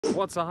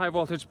What's a high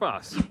voltage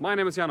bus? My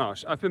name is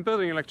Janosch. I've been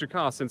building electric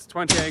cars since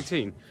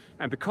 2018,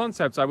 and the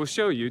concepts I will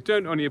show you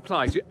don't only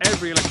apply to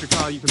every electric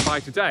car you can buy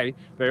today,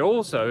 they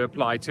also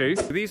apply to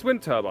these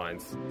wind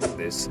turbines,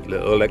 this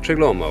little electric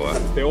lawnmower.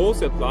 They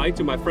also apply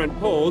to my friend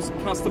Paul's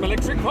custom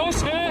electric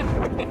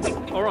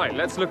Porsche. Alright,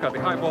 let's look at the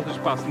high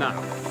voltage bus now.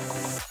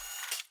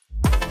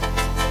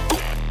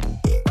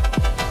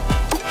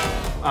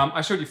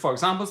 I showed you 4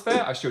 examples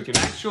there. I showed you an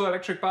actual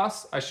electric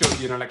bus, I showed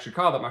you an electric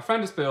car that my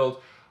friend has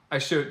built, I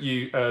showed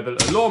you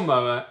the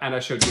lawnmower, and I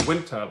showed you a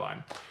wind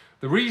turbine.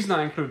 The reason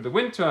I included the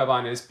wind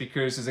turbine is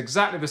because it's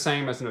exactly the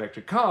same as an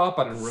electric car,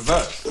 but in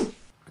reverse.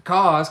 A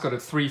car has got a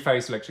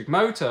 3-phase electric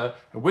motor,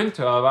 a wind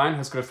turbine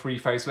has got a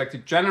 3-phase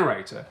electric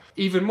generator.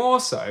 Even more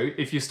so,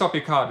 if you stop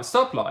your car at a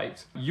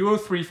stoplight, your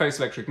 3-phase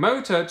electric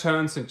motor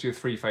turns into a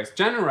 3-phase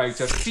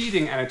generator,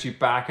 feeding energy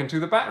back into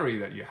the battery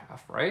that you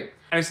have, right?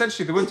 And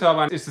essentially the wind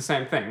turbine is the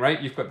same thing,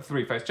 right? You've got the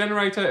 3-phase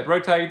generator, it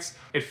rotates,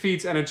 it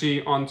feeds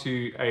energy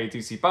onto a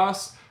DC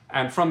bus,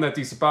 and from that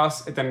DC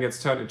bus, it then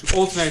gets turned into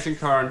alternating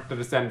current that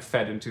is then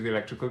fed into the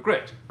electrical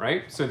grid,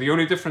 right? So the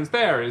only difference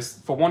there is,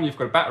 for one, you've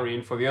got a battery,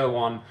 and for the other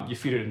one, you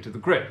feed it into the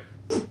grid.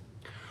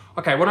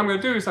 Okay, what I'm going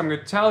to do is I'm going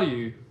to tell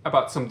you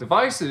about some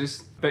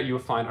devices that you will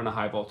find on a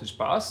high voltage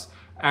bus,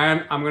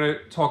 and I'm going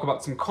to talk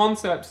about some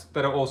concepts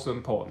that are also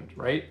important,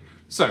 right?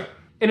 So,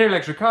 in an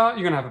electric car,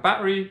 you're going to have a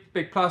battery,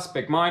 big plus,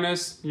 big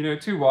minus,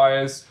 2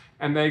 wires,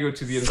 and they go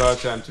to the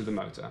inverter and to the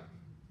motor.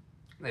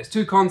 There's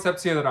 2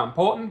 concepts here that are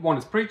important. One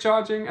is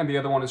precharging and the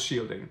other one is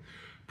shielding.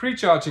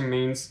 Precharging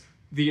means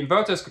the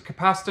inverter's got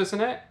capacitors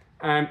in it,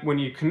 and when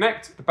you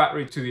connect the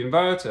battery to the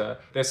inverter,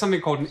 there's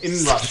something called an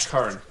inrush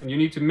current, and you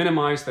need to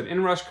minimize that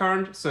inrush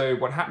current. So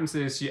what happens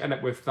is you end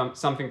up with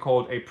something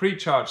called a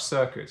precharged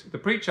circuit. The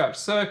precharged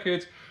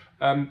circuit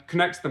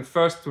connects them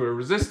first through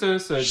a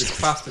resistor, so the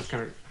capacitors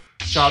can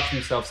charge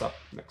themselves up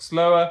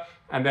slower,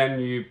 and then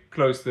you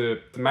close the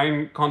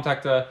main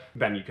contactor,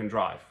 then you can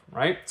drive,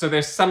 right? So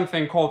there's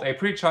something called a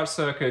precharged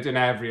circuit in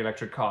every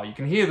electric car. You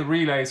can hear the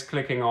relays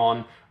clicking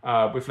on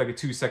with like a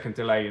 2-second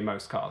delay in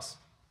most cars.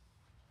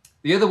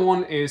 The other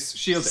one is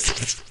shielding.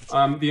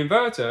 The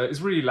inverter is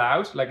really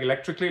loud, like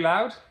electrically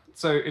loud,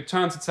 so it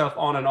turns itself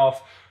on and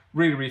off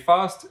really, really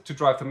fast to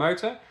drive the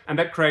motor, and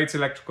that creates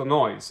electrical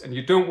noise. And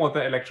you don't want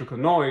that electrical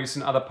noise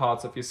in other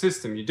parts of your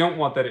system. You don't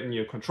want that in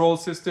your control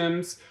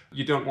systems.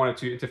 You don't want it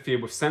to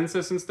interfere with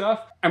sensors and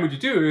stuff. And what you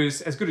do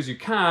is, as good as you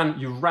can,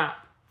 you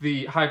wrap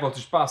the high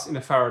voltage bus in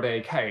a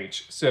Faraday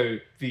cage. So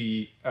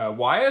the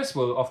wires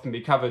will often be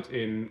covered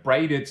in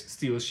braided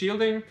steel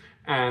shielding,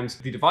 and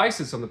the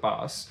devices on the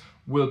bus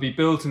will be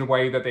built in a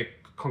way that they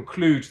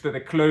close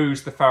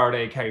the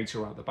Faraday cage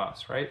around the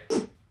bus, right?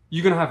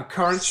 You're going to have a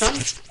current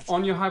shunt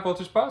on your high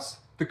voltage bus.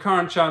 The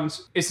current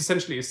shunt is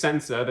essentially a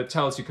sensor that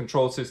tells your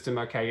control system,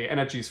 okay,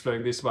 energy is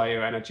flowing this way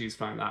or energy is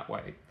flowing that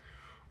way.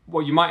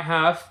 What you might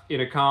have in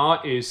a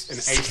car is an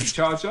AC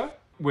charger,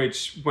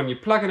 which when you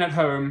plug in at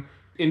home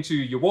into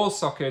your wall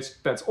socket,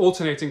 that's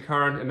alternating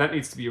current, and that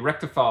needs to be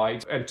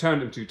rectified and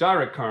turned into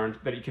direct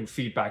current that you can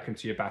feed back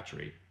into your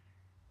battery.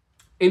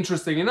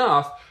 Interesting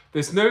enough,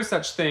 there's no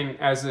such thing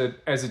as a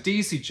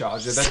DC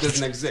charger. That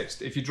doesn't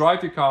exist. If you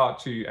drive your car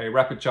to a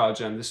rapid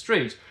charger in the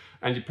street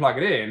and you plug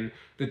it in,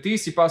 the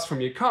DC bus from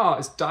your car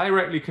is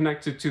directly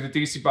connected to the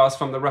DC bus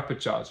from the rapid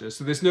charger.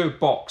 So there's no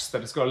box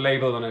that has got a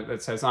label on it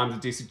that says I'm the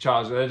DC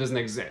charger. That doesn't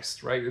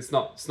exist, right? It's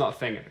not a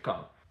thing in the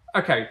car.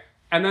 Okay,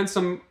 and then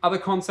some other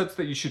concepts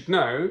that you should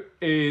know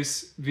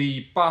is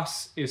the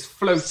bus is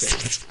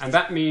floating, and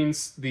that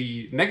means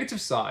the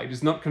negative side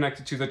is not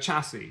connected to the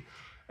chassis.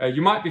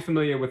 You might be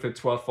familiar with a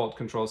 12-volt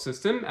control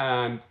system,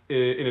 and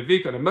in a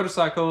vehicle, on a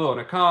motorcycle, on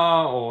a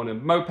car, or on a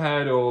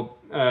moped, or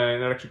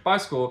an electric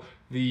bicycle,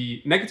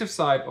 the negative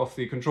side of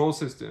the control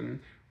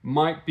system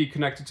might be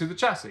connected to the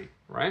chassis,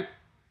 right?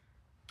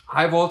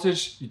 High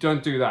voltage, you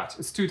don't do that.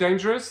 It's too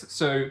dangerous,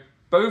 so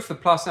both the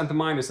plus and the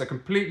minus are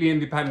completely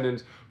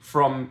independent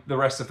from the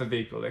rest of the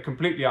vehicle. They're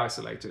completely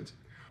isolated.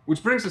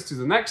 Which brings us to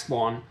the next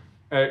one,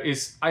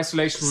 is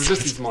isolation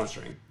resistance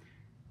monitoring.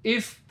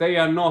 If they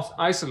are not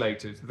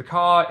isolated, the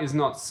car is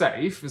not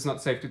safe, it's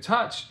not safe to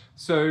touch,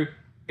 so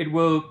it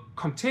will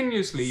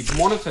continuously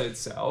monitor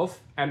itself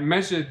and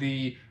measure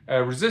the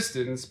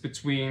resistance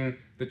between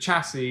the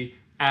chassis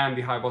and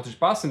the high voltage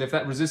bus, and if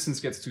that resistance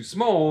gets too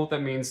small,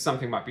 that means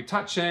something might be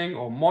touching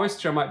or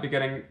moisture might be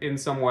getting in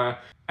somewhere,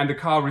 and the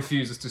car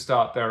refuses to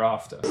start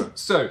thereafter.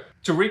 So,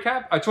 to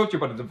recap, I told you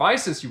about the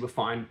devices you will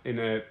find in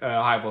a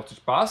high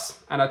voltage bus,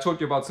 and I told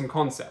you about some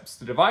concepts.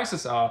 The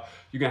devices are,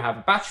 you're going to have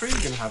a battery,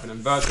 you're going to have an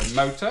inverter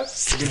motor,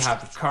 you're going to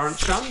have a current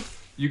shunt,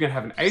 you're going to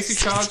have an AC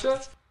charger,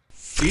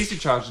 DC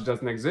charger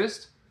doesn't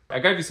exist. I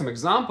gave you some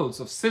examples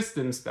of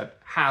systems that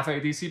have a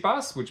DC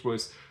bus, which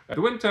was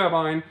the wind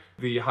turbine,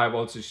 the high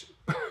voltage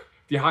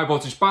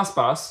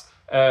bus,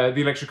 the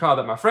electric car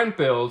that my friend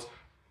built,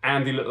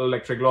 and the little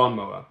electric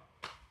lawnmower.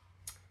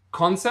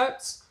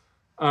 Concepts,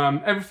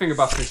 everything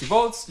above 50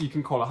 volts, you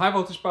can call a high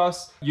voltage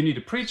bus. You need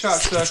a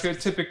pre-charged circuit,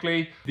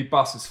 typically. The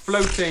bus is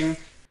floating.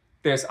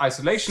 There's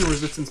isolation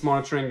resistance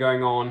monitoring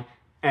going on,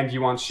 and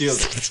you want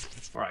shielding.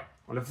 All right,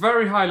 On a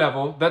very high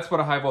level, that's what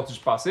a high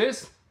voltage bus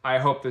is. I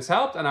hope this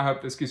helped, and I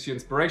hope this gives you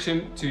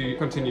inspiration to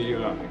continue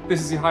your learning.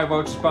 This is the high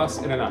voltage bus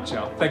in a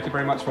nutshell. Thank you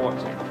very much for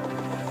watching.